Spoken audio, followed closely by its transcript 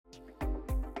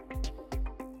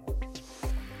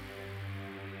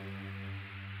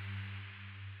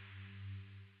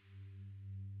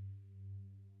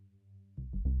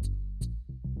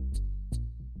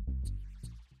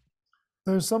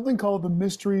There's something called the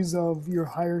mysteries of your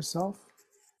higher self,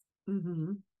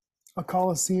 Mm-hmm. a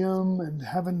Colosseum and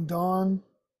heaven dawn.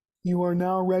 You are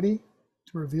now ready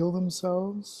to reveal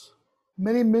themselves.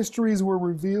 Many mysteries were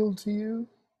revealed to you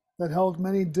that held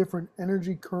many different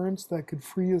energy currents that could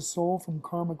free a soul from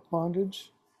karmic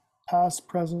bondage, past,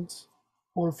 present,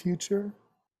 or future.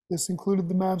 This included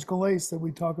the magical lace that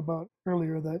we talked about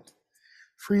earlier that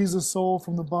frees a soul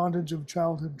from the bondage of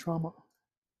childhood trauma.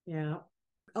 Yeah.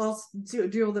 I'll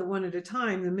deal with it one at a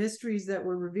time. The mysteries that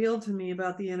were revealed to me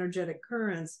about the energetic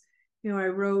currents, I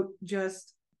wrote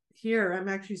just here. I'm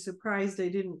actually surprised I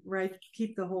didn't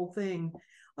keep the whole thing.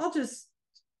 I'll just,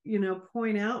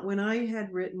 point out when I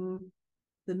had written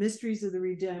the mysteries of the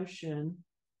redemption,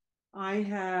 I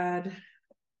had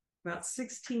about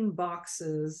 16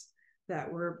 boxes that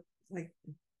were like,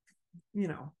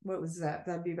 what was that?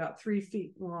 That'd be about 3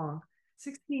 feet long.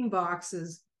 16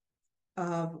 boxes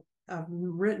of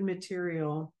written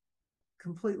material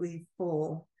completely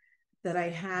full that I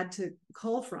had to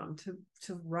cull from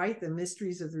to write the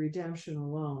mysteries of the redemption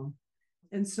alone.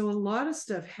 And so a lot of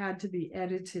stuff had to be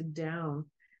edited down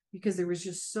because there was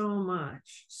just so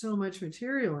much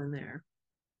material in there.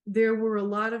 There were a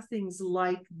lot of things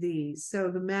like these. So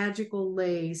the magical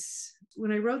lace,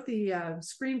 when I wrote the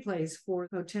screenplays for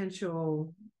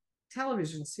potential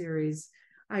television series,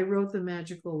 I wrote the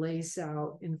magical lace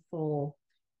out in full,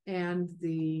 and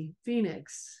the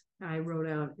phoenix I wrote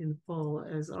out in full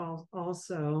as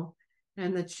also,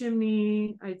 and the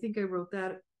chimney, I think I wrote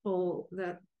that full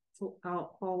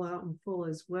out, all out in full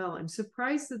as well. I'm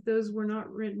surprised that those were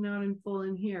not written out in full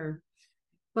in here.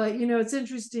 But it's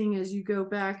interesting as you go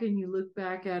back and you look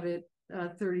back at it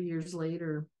 30 years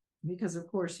later, because of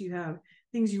course you have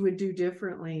things you would do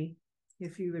differently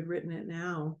if you had written it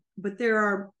now. But there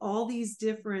are all these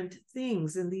different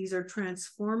things, and these are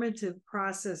transformative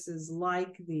processes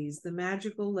like these. The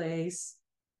magical lace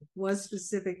was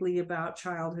specifically about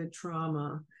childhood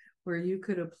trauma, where you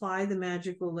could apply the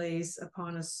magical lace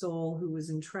upon a soul who was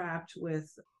entrapped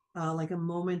with like a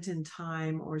moment in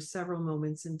time or several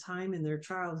moments in time in their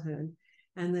childhood.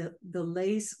 And the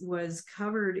lace was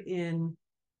covered in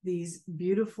these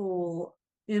beautiful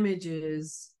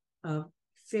images of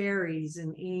fairies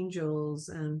and angels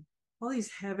and all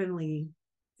these heavenly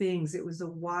things. It was a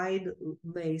wide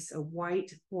lace, a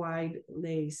white, wide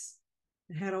lace.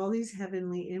 It had all these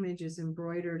heavenly images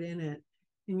embroidered in it.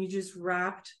 And you just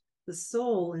wrapped the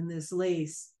soul in this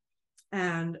lace,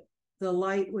 and the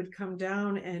light would come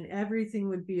down and everything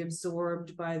would be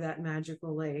absorbed by that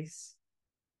magical lace.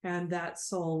 And that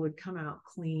soul would come out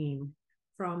clean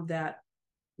from that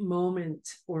moment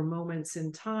or moments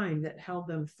in time that held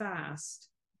them fast.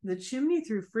 The chimney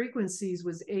through frequencies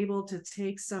was able to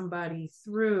take somebody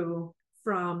through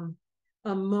from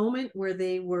a moment where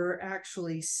they were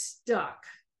actually stuck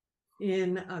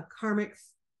in a karmic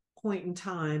point in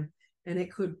time, and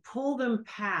it could pull them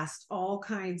past all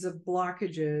kinds of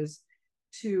blockages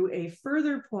to a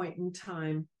further point in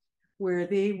time where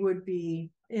they would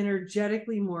be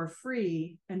energetically more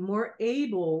free and more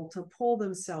able to pull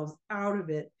themselves out of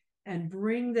it and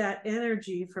bring that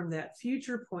energy from that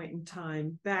future point in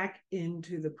time back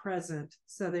into the present.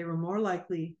 So they were more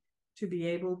likely to be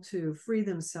able to free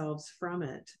themselves from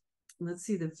it. Let's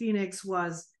see, the phoenix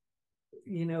was,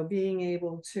 being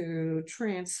able to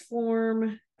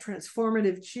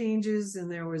transformative changes,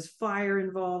 and there was fire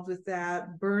involved with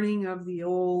that, burning of the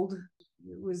old.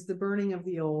 It was the burning of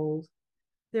the old.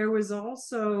 There was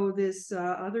also this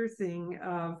other thing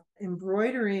of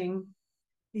embroidering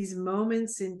these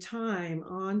moments in time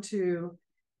onto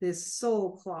this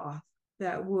soul cloth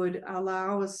that would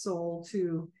allow a soul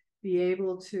to be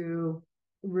able to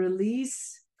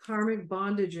release karmic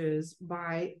bondages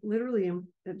by literally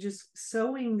just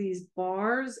sewing these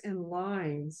bars and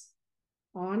lines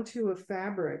onto a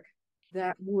fabric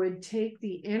that would take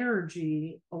the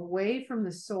energy away from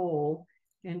the soul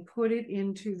and put it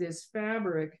into this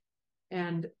fabric,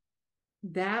 and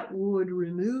that would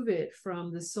remove it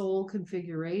from the soul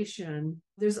configuration.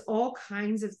 There's all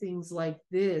kinds of things like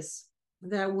this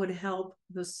that would help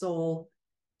the soul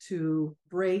to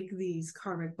break these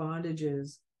karmic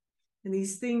bondages. And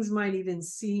these things might even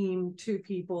seem to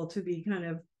people to be kind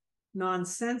of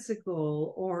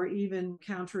nonsensical or even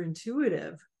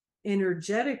counterintuitive.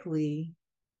 Energetically,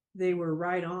 they were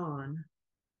right on.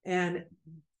 And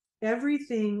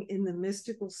everything in the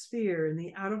mystical sphere, in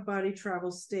the out-of-body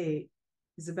travel state,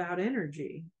 is about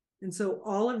energy. And so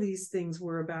all of these things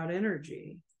were about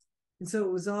energy. And so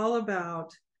it was all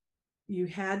about, you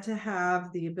had to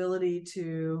have the ability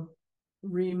to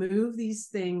remove these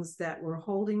things that were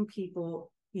holding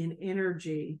people in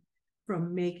energy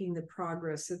from making the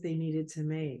progress that they needed to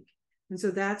make. And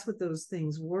so that's what those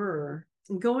things were.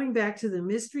 And going back to the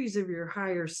mysteries of your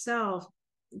higher self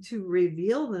to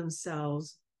reveal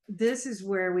themselves, this is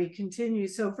where we continue.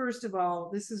 So first of all,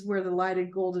 this is where the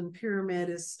lighted golden pyramid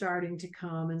is starting to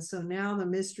come. And so now the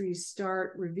mysteries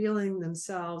start revealing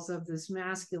themselves of this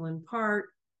masculine part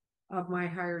of my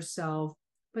higher self.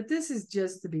 But this is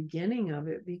just the beginning of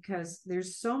it, because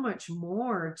there's so much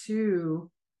more to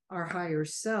our higher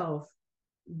self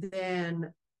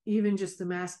than even just the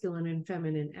masculine and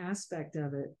feminine aspect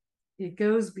of it. It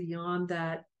goes beyond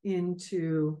that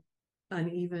into an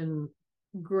even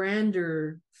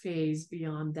grander phase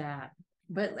beyond that.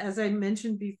 But as I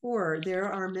mentioned before,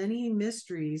 there are many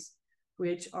mysteries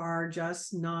which are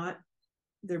just not,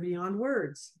 they're beyond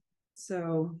words.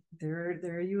 So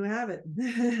there you have it.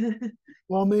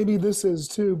 Well, maybe this is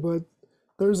too, but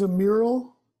there's a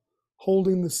mural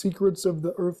holding the secrets of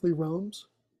the earthly realms.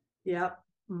 Yep.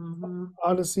 Mm-hmm.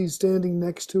 Odyssey standing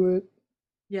next to it.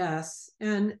 Yes.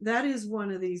 And that is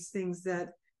one of these things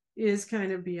that is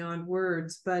kind of beyond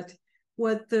words. But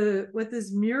what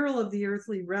this mural of the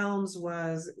earthly realms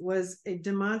was a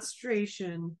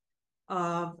demonstration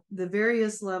of the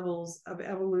various levels of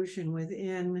evolution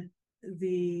within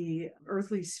the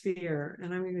earthly sphere.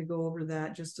 And I'm going to go over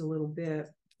that just a little bit.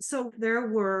 So there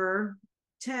were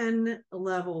 10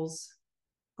 levels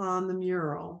on the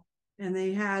mural, and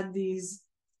they had these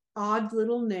odd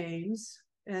little names.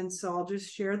 And so I'll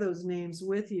just share those names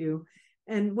with you.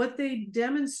 And what they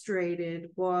demonstrated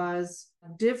was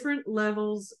different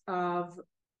levels of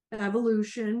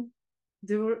evolution,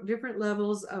 different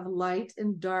levels of light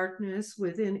and darkness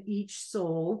within each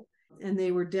soul. And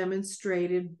they were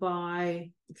demonstrated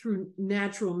through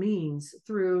natural means,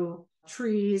 through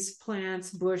trees,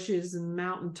 plants, bushes, and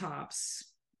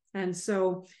mountaintops. And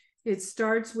so it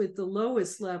starts with the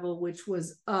lowest level, which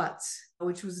was Ut,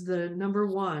 which was the number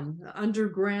one, the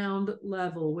underground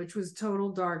level, which was total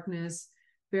darkness,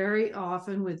 very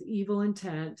often with evil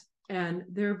intent. And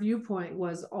their viewpoint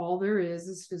was all there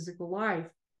is physical life.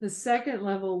 The second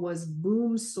level was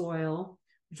Boom Soil,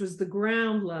 which was the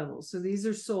ground level. So these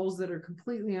are souls that are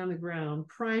completely on the ground,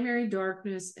 primary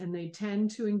darkness, and they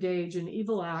tend to engage in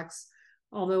evil acts,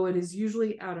 although it is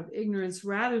usually out of ignorance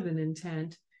rather than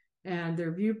intent. And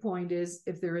their viewpoint is,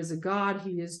 if there is a God,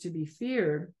 he is to be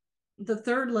feared. The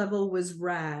third level was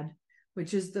Rad,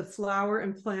 which is the flower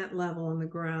and plant level on the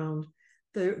ground.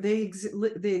 They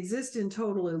exist in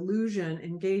total illusion,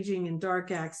 engaging in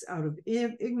dark acts out of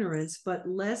ignorance, but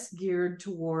less geared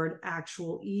toward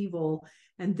actual evil.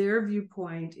 And their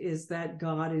viewpoint is that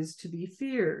God is to be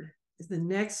feared. The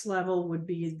next level would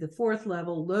be the fourth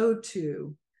level, Low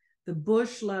 2. The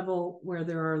bush level, where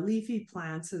there are leafy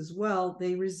plants as well,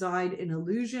 they reside in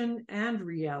illusion and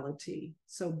reality.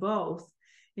 So both,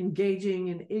 engaging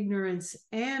in ignorance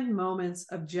and moments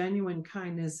of genuine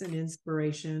kindness and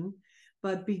inspiration,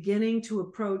 but beginning to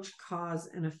approach cause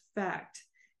and effect.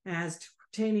 As to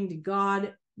pertaining to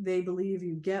God, they believe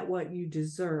you get what you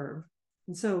deserve.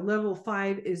 And so level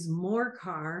 5 is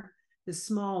Morkar, the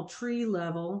small tree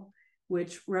level,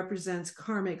 which represents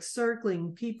karmic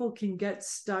circling. People can get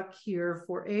stuck here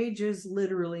for ages,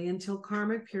 literally, until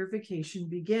karmic purification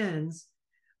begins.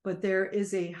 But there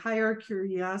is a higher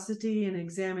curiosity and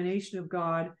examination of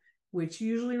God, which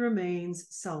usually remains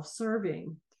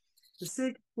self-serving. The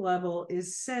 6th level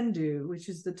is Sendu, which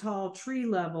is the tall tree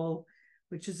level,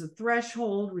 which is a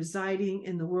threshold residing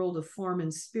in the world of form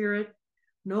and spirit,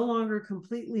 no longer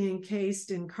completely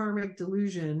encased in karmic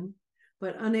delusion,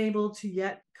 but unable to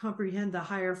yet comprehend the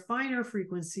higher, finer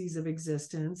frequencies of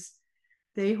existence.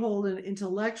 They hold an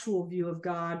intellectual view of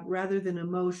God rather than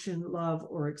emotion, love,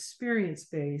 or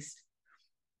experience-based.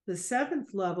 The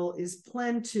 7th level is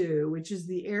Plentu, which is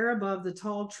the air above the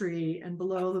tall tree and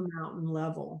below the mountain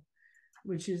level,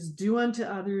 which is do unto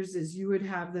others as you would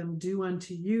have them do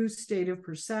unto you state of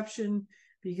perception.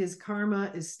 Because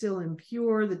karma is still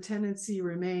impure, the tendency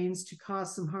remains to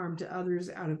cause some harm to others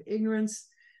out of ignorance,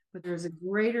 but there's a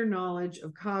greater knowledge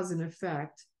of cause and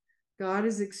effect. God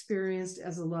is experienced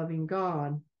as a loving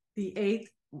God. The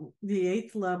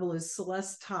eighth level is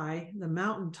Celestai, the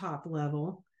mountaintop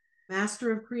level.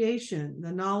 Master of creation.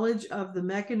 The knowledge of the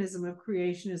mechanism of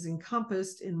creation is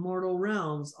encompassed in mortal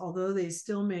realms, although they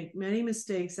still make many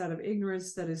mistakes out of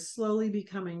ignorance that is slowly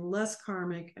becoming less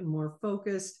karmic and more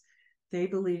focused. They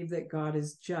believe that God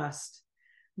is just.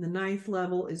 The 9th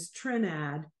level is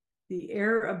Trinad. The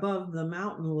air above the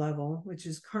mountain level, which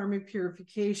is karmic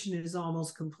purification, is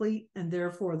almost complete, and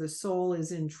therefore the soul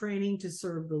is in training to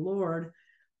serve the Lord.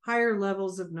 Higher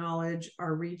levels of knowledge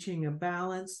are reaching a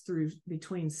balance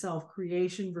between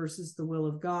self-creation versus the will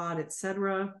of God,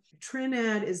 etc.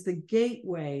 Trinad is the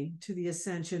gateway to the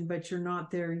ascension, but you're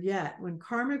not there yet. When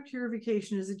karmic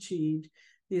purification is achieved,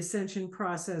 the ascension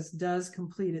process does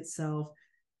complete itself.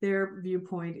 Their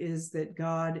viewpoint is that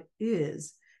God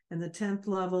is, and the 10th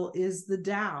level is the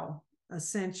Tao.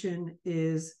 Ascension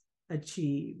is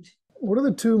achieved. What are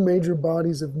the two major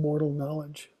bodies of mortal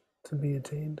knowledge to be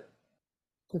attained?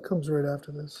 It comes right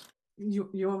after this. You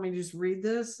want me to just read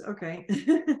this? Okay.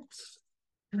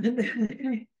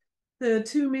 The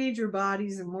two major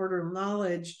bodies of mortal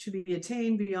knowledge to be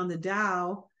attained beyond the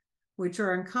Tao, which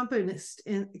are encompassed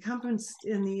in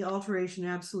the alteration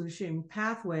absolution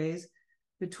pathways,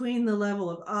 between the level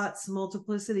of Utz,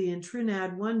 multiplicity, and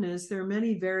Trinad oneness, there are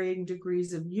many varying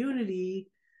degrees of unity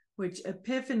which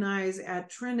epiphanize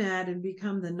at Trinad and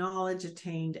become the knowledge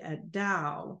attained at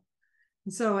Tao.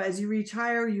 And so as you reach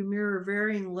higher, you mirror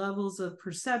varying levels of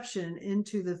perception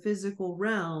into the physical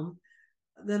realm.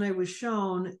 Then I was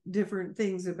shown different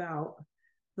things about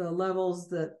the levels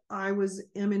that I was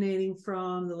emanating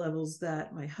from, the levels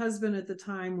that my husband at the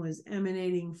time was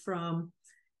emanating from,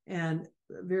 and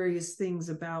various things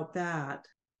about that.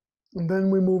 And then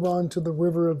we move on to the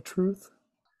river of truth.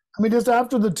 I mean, just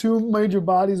after the two major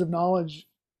bodies of knowledge,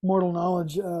 mortal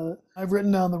knowledge, I've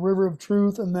written down the river of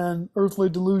truth and then earthly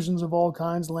delusions of all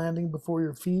kinds landing before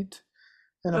your feet,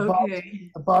 and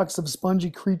a box of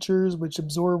spongy creatures which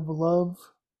absorb love.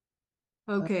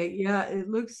 Okay, yeah, it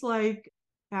looks like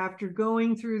after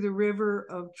going through the river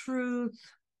of truth,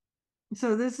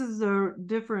 so this is a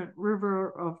different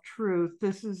river of truth.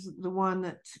 This is the one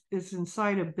that is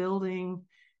inside a building,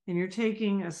 and you're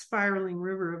taking a spiraling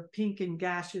river of pink and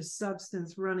gaseous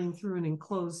substance running through an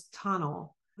enclosed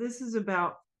tunnel. This is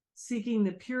about seeking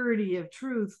the purity of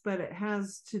truth, but it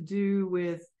has to do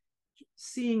with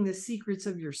seeing the secrets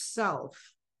of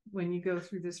yourself when you go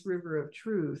through this river of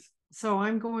truth. So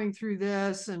I'm going through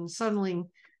this, and suddenly,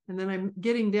 and then I'm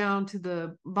getting down to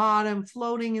the bottom,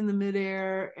 floating in the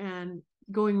midair and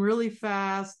going really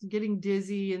fast, getting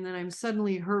dizzy, and then I'm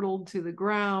suddenly hurtled to the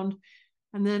ground.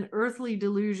 And then earthly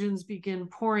delusions begin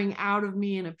pouring out of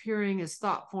me and appearing as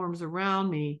thought forms around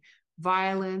me: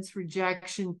 violence,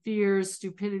 rejection, fears,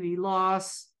 stupidity,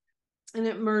 loss. And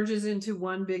it merges into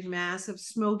one big mass of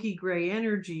smoky gray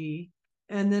energy.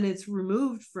 And then it's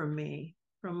removed from me,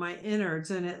 from my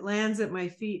innards, and it lands at my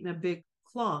feet in a big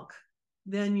clunk.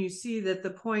 Then you see that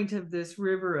the point of this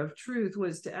river of truth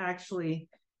was to actually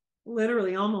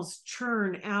literally almost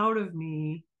churn out of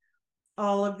me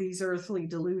all of these earthly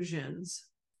delusions.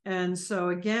 And so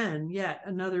again, yet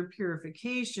another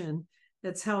purification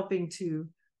that's helping to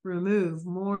remove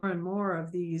more and more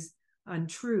of these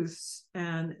untruths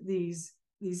and these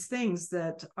things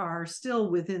that are still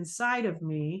within inside of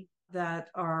me that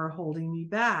are holding me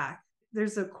back.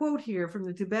 There's a quote here from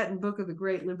the Tibetan Book of the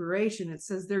Great Liberation. It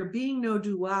says, "There being no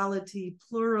duality,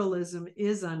 pluralism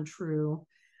is untrue.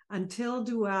 Until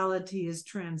duality is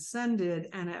transcended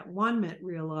and at one-ment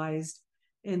realized,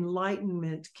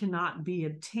 enlightenment cannot be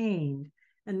obtained."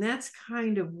 And that's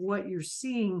kind of what you're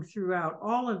seeing throughout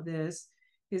all of this,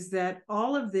 is that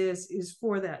all of this is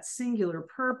for that singular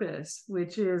purpose,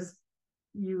 which is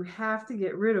you have to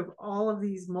get rid of all of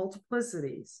these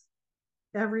multiplicities,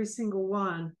 every single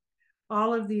one,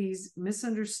 all of these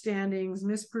misunderstandings,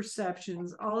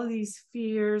 misperceptions, all of these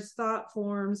fears, thought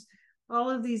forms, all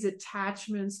of these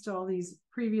attachments to all these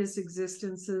previous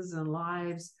existences and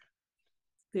lives.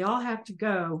 They all have to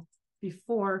go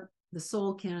before the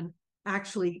soul can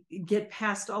actually get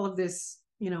past all of this,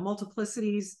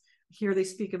 multiplicities. Here they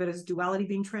speak of it as duality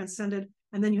being transcended.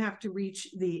 And then you have to reach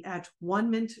the at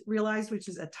one-ment realized, which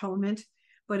is atonement.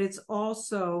 But it's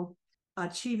also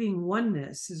achieving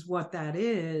oneness is what that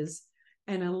is.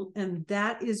 And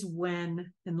that is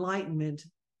when enlightenment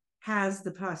has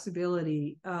the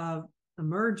possibility of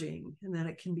emerging, and that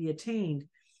it can be attained.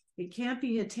 It can't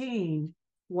be attained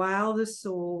while the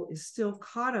soul is still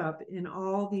caught up in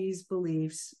all these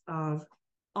beliefs of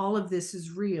all of this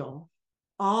is real.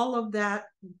 All of that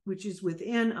which is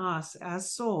within us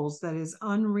as souls that is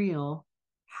unreal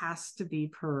has to be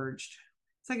purged.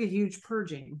 It's like a huge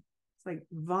purging. It's like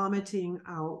vomiting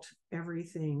out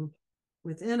everything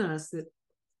within us that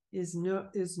is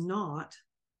not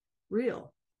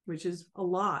real, which is a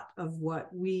lot of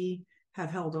what we have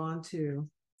held on to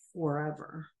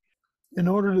forever. In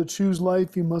order to choose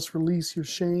life, you must release your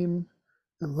shame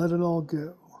and let it all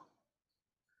go.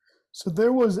 So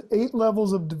there was 8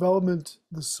 levels of development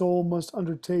the soul must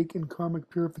undertake in karmic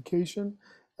purification,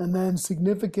 and then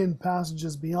significant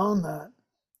passages beyond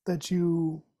that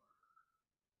you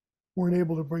weren't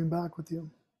able to bring back with you.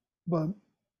 But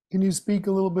can you speak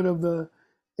a little bit of the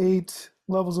 8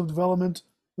 levels of development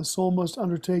the soul must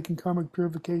undertake in karmic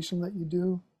purification that you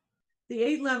do? The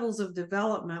 8 levels of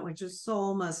development, which a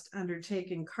soul must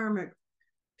undertake in karmic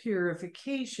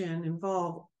purification,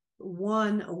 involve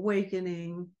 1,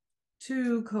 awakening,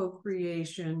 2,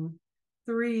 co-creation,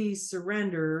 3,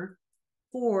 surrender,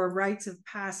 4, rites of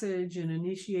passage and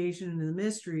initiation into the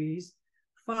mysteries,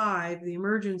 5, the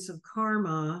emergence of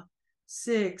karma,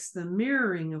 6, the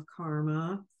mirroring of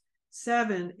karma,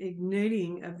 7,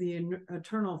 igniting of the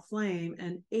eternal flame,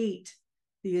 and 8,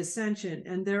 the ascension.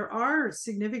 And there are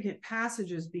significant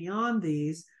passages beyond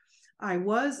these. I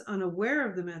was unaware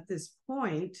of them at this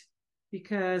point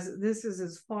because this is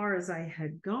as far as I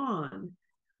had gone,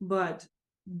 but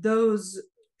those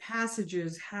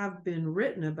passages have been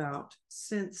written about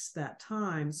since that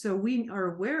time. So we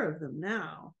are aware of them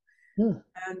now.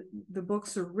 And the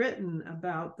books are written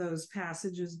about those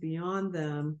passages beyond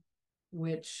them,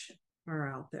 which are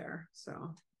out there.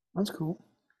 So that's cool.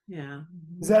 Yeah.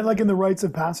 Is that like in the rites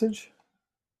of passage?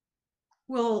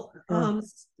 Well,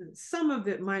 some of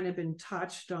it might have been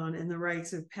touched on in the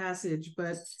rites of passage,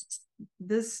 but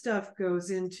this stuff goes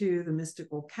into the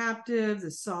mystical captive, the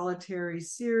solitary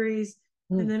series,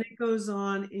 and then it goes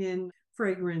on in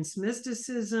fragrance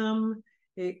mysticism.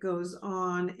 It goes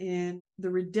on in the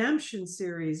redemption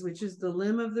series, which is the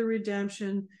limb of the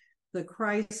redemption, the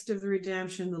Christ of the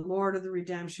redemption, the Lord of the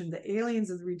redemption, the aliens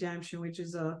of the redemption, which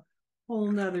is a whole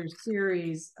nother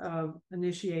series of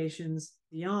initiations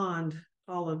beyond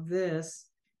all of this.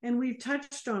 And we've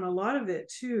touched on a lot of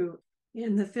it too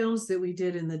in the films that we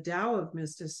did in the Tao of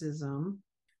Mysticism.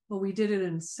 Well, we did it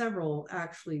in several,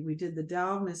 actually. We did the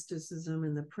Tao of Mysticism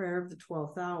and the Prayer of the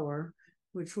 12th Hour,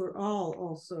 which were all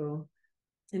also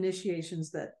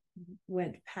initiations that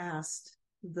went past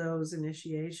those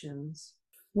initiations.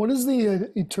 What is the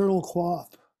eternal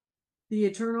cloth? The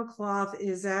eternal cloth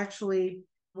is actually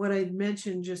what I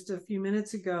mentioned just a few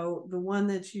minutes ago, the one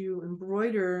that you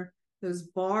embroider those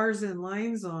bars and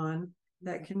lines on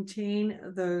that contain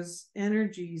those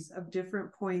energies of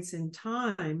different points in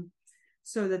time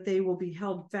so that they will be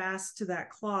held fast to that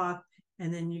cloth,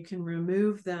 and then you can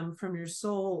remove them from your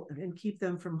soul and keep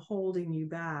them from holding you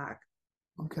back.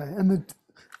 Okay. And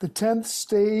the 10th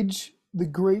stage, the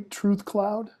great truth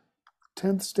cloud?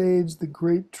 10th stage, the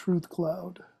great truth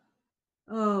cloud.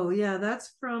 Oh, yeah,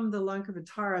 that's from the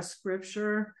Lankavatara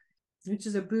scripture, which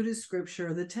is a Buddhist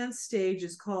scripture. The 10th stage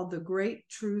is called the Great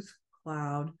Truth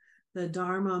Cloud, the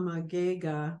Dharma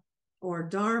Magega, or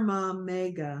Dharma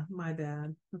Mega, my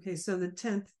bad. Okay, so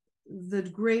the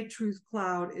Great Truth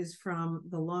Cloud is from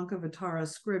the Lankavatara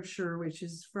scripture, which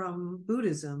is from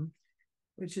Buddhism,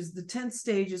 which is the 10th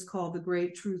stage is called the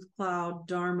Great Truth Cloud,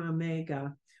 Dharma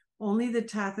Mega. Only the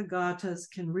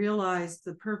Tathagatas can realize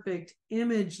the perfect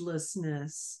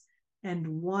imagelessness and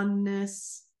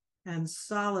oneness and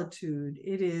solitude.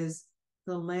 It is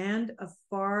the land of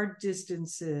far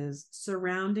distances,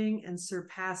 surrounding and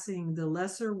surpassing the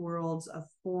lesser worlds of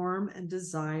form and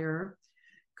desire,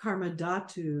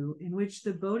 Karmadhatu, in which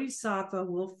the Bodhisattva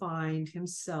will find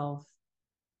himself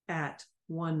at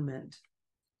one-ment.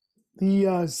 The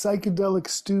psychedelic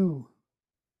stew.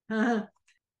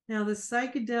 Now, the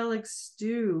psychedelic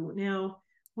stew. Now,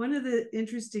 one of the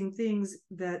interesting things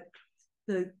that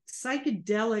the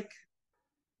psychedelic,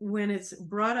 when it's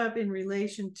brought up in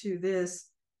relation to this,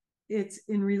 it's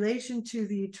in relation to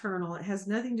the eternal. It has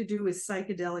nothing to do with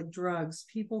psychedelic drugs.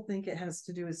 People think it has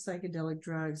to do with psychedelic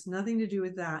drugs. Nothing to do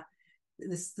with that.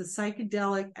 This the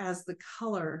psychedelic as the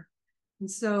color. And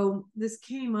so this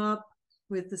came up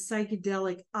with the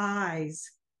psychedelic eyes,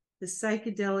 the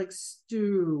psychedelic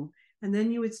stew. And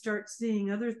then you would start seeing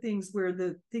other things where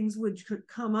the things could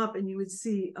come up and you would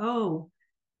see, oh,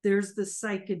 there's the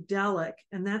psychedelic,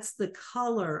 and that's the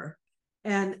color.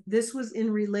 And this was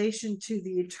in relation to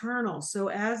the eternal. So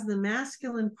as the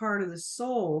masculine part of the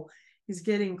soul is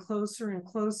getting closer and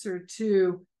closer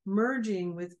to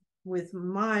merging with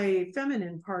my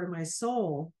feminine part of my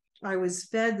soul, I was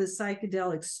fed the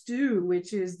psychedelic stew,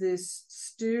 which is this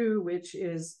stew which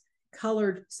is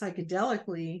colored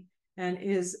psychedelically and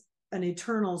is an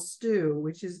eternal stew,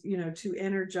 which is, to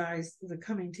energize the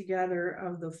coming together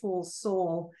of the full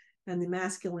soul and the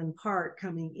masculine part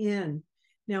coming in.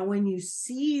 Now, when you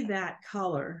see that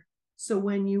color, so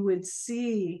when you would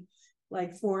see,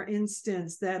 like, for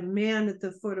instance, that man at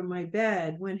the foot of my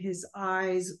bed, when his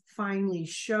eyes finally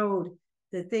showed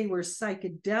that they were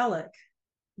psychedelic,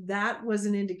 that was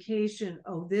an indication,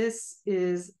 oh, this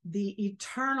is the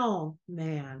eternal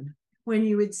man. When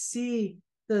you would see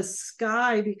the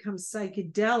sky become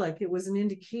psychedelic, it was an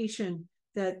indication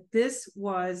that this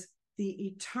was the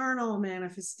eternal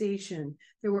manifestation.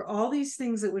 There were all these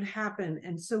things that would happen.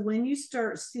 And so when you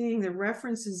start seeing the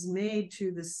references made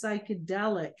to the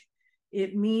psychedelic,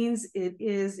 it means it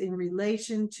is in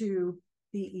relation to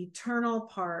the eternal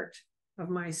part of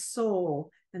my soul.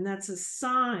 And that's a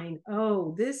sign,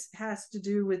 oh, this has to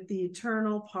do with the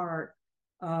eternal part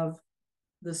of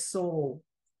the soul.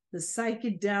 The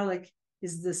psychedelic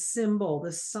is the symbol,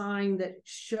 the sign that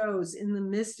shows in the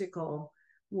mystical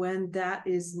when that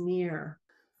is near.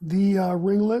 The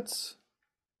ringlets,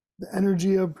 the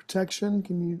energy of protection.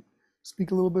 Can you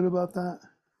speak a little bit about that?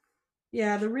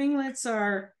 Yeah, the ringlets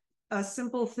are a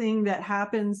simple thing that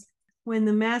happens when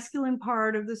the masculine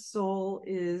part of the soul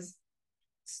is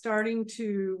starting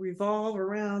to revolve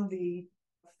around the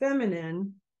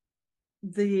feminine.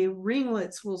 The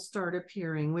ringlets will start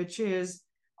appearing, which is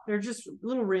they're just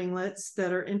little ringlets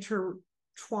that are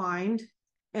intertwined,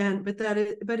 and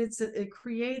it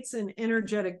creates an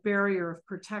energetic barrier of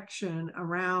protection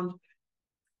around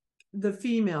the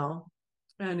female,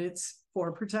 and it's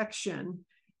for protection.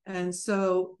 And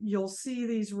so you'll see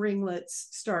these ringlets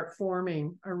start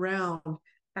forming around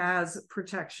as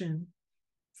protection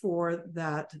for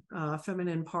that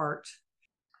feminine part.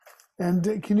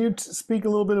 And can you speak a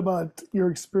little bit about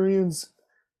your experience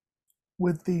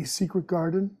with the secret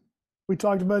garden? We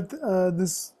talked about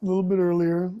this a little bit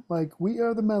earlier. Like, we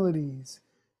are the melodies,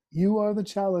 you are the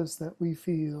chalice that we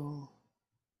feel.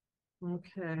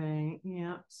 Okay,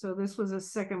 yeah. So this was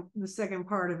the second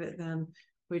part of it then,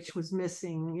 which was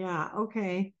missing. Yeah,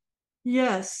 okay.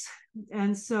 Yes.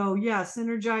 And so, yes,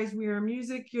 energize, we are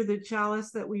music, you're the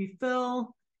chalice that we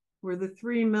fill. We're the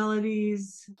three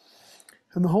melodies.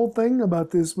 And the whole thing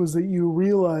about this was that you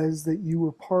realized that you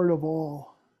were part of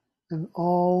all, and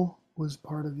all was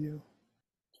part of you.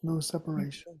 No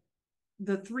separation.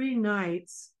 The three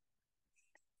knights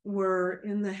were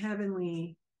in the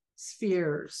heavenly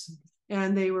spheres,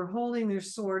 and they were holding their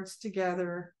swords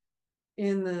together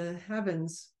in the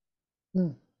heavens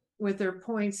with their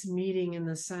points meeting in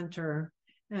the center.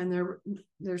 And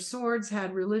their swords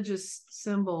had religious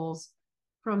symbols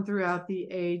from throughout the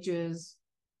ages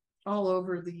all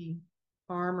over the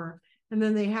armor. And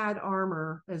then they had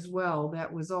armor as well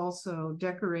that was also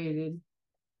decorated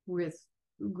with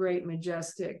great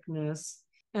majesticness.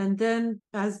 And then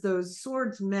as those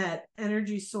swords met,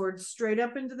 energy soared straight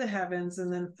up into the heavens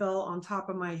and then fell on top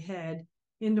of my head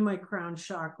into my crown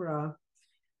chakra.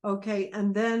 Okay,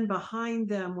 and then behind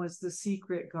them was the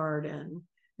secret garden.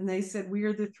 And they said, we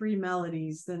are the three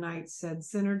melodies. The knights said,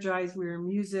 synergize, we are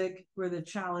music, we're the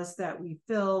chalice that we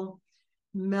fill,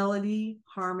 melody,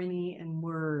 harmony, and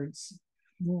words.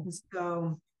 Yeah.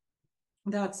 So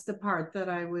that's the part that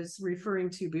I was referring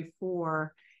to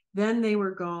before. Then they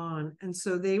were gone. And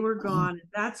so they were gone.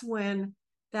 That's when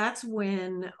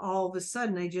all of a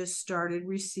sudden I just started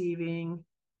receiving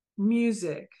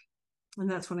music. And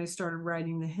that's when I started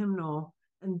writing the hymnal.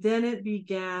 And then it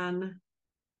began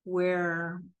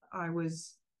where I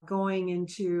was going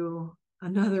into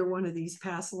another one of these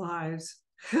past lives,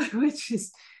 which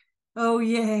is, oh,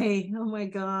 yay. Oh, my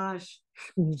gosh.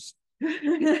 You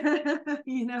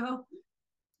know?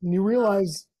 And you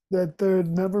realize that there had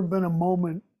never been a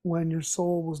moment when your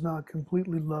soul was not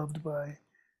completely loved by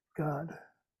God.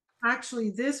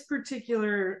 Actually, this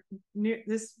particular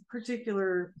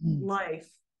life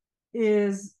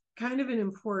is kind of an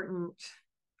important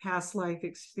past life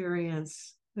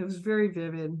experience. It was very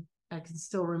vivid. I can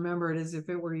still remember it as if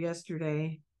it were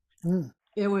yesterday.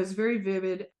 It was very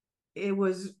vivid. It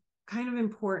was kind of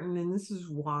important, and this is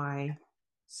why.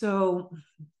 So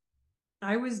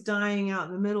I was dying out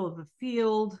in the middle of a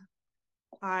field.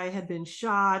 I had been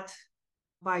shot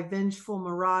by vengeful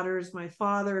marauders. My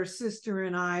father, sister,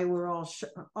 and I were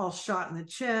all shot in the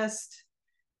chest.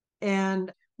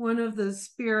 And one of the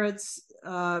spirits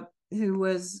who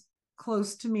was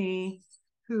close to me,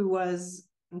 who was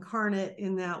incarnate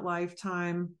in that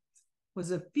lifetime,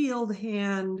 was a field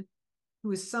hand, who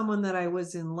was someone that I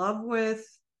was in love with,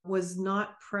 was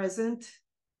not present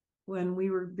when we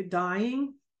were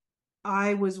dying.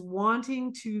 I was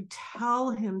wanting to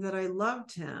tell him that I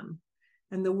loved him.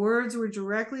 And the words were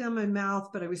directly on my mouth,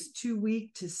 but I was too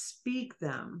weak to speak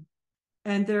them.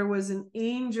 And there was an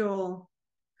angel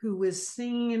who was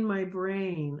singing in my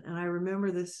brain. And I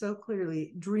remember this so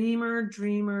clearly. Dreamer,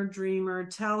 dreamer, dreamer,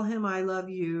 tell him I love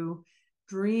you.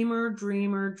 Dreamer,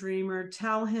 dreamer, dreamer,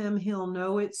 tell him he'll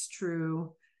know it's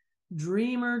true.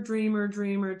 Dreamer, dreamer,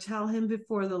 dreamer, tell him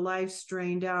before the life's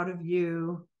drained out of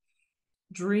you.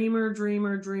 Dreamer,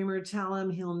 dreamer, dreamer, tell him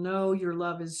he'll know your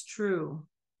love is true.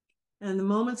 And the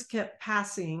moments kept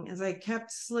passing as I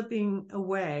kept slipping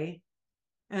away.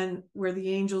 and where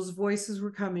the angels' voices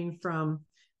were coming from.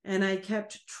 And I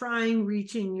kept trying,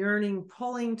 reaching, yearning,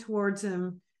 pulling towards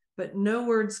him, but no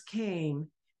words came.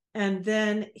 And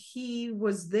then he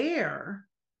was there,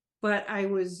 but I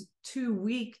was too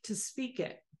weak to speak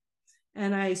it.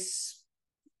 And I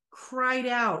cried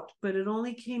out, but it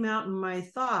only came out in my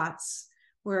thoughts,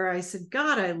 where I said,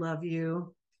 God, I love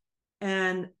you.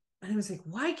 And I was like,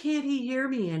 why can't he hear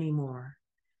me anymore?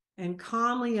 And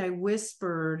calmly I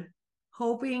whispered,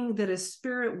 hoping that a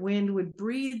spirit wind would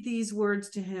breathe these words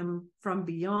to him from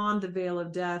beyond the veil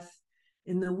of death.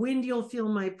 In the wind, you'll feel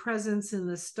my presence. In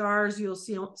the stars, you'll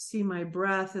see my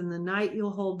breath. In the night,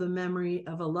 you'll hold the memory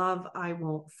of a love I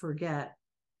won't forget.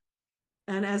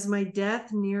 And as my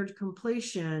death neared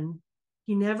completion,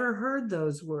 he never heard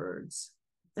those words.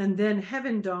 And then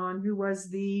Heaven Dawn, who was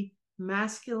the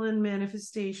masculine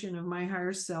manifestation of my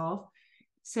higher self,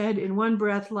 said, in one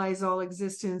breath lies all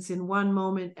existence, in one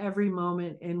moment, every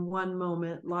moment, in one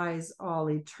moment lies all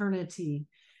eternity.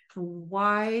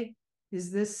 Why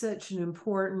is this such an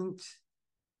important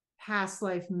past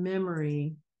life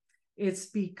memory? It's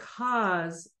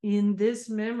because in this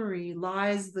memory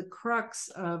lies the crux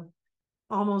of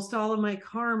almost all of my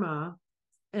karma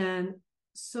and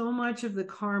so much of the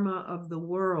karma of the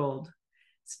world.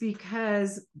 It's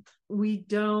because we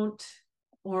don't,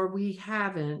 or we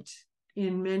haven't,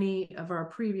 in many of our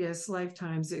previous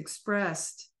lifetimes,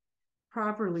 expressed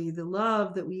properly the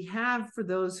love that we have for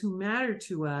those who matter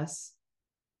to us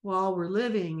while we're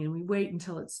living, and we wait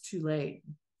until it's too late.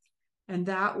 And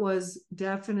that was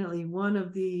definitely one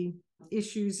of the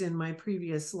issues in my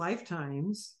previous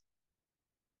lifetimes,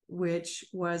 which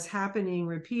was happening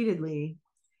repeatedly.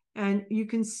 And you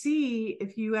can see,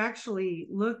 if you actually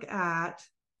look at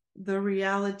the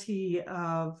reality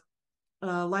of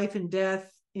life and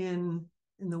death in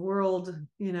the world,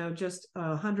 just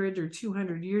 100 or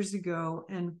 200 years ago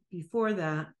and before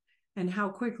that, and how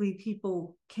quickly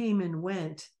people came and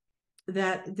went,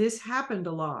 that this happened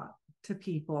a lot to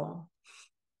people.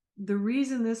 The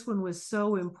reason this one was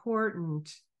so important,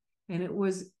 and it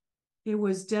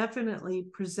was definitely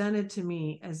presented to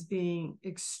me as being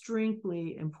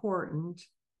extremely important,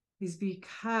 is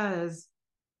because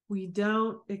we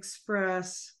don't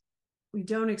express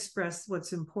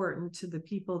what's important to the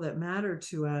people that matter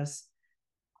to us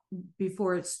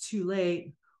before it's too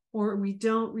late, or we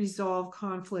don't resolve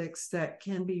conflicts that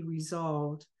can be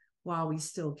resolved while we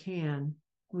still can.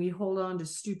 We hold on to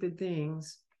stupid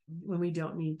things when we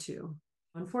don't need to.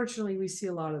 Unfortunately, we see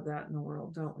a lot of that in the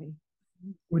world, don't we?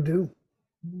 We do.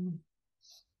 Mm-hmm.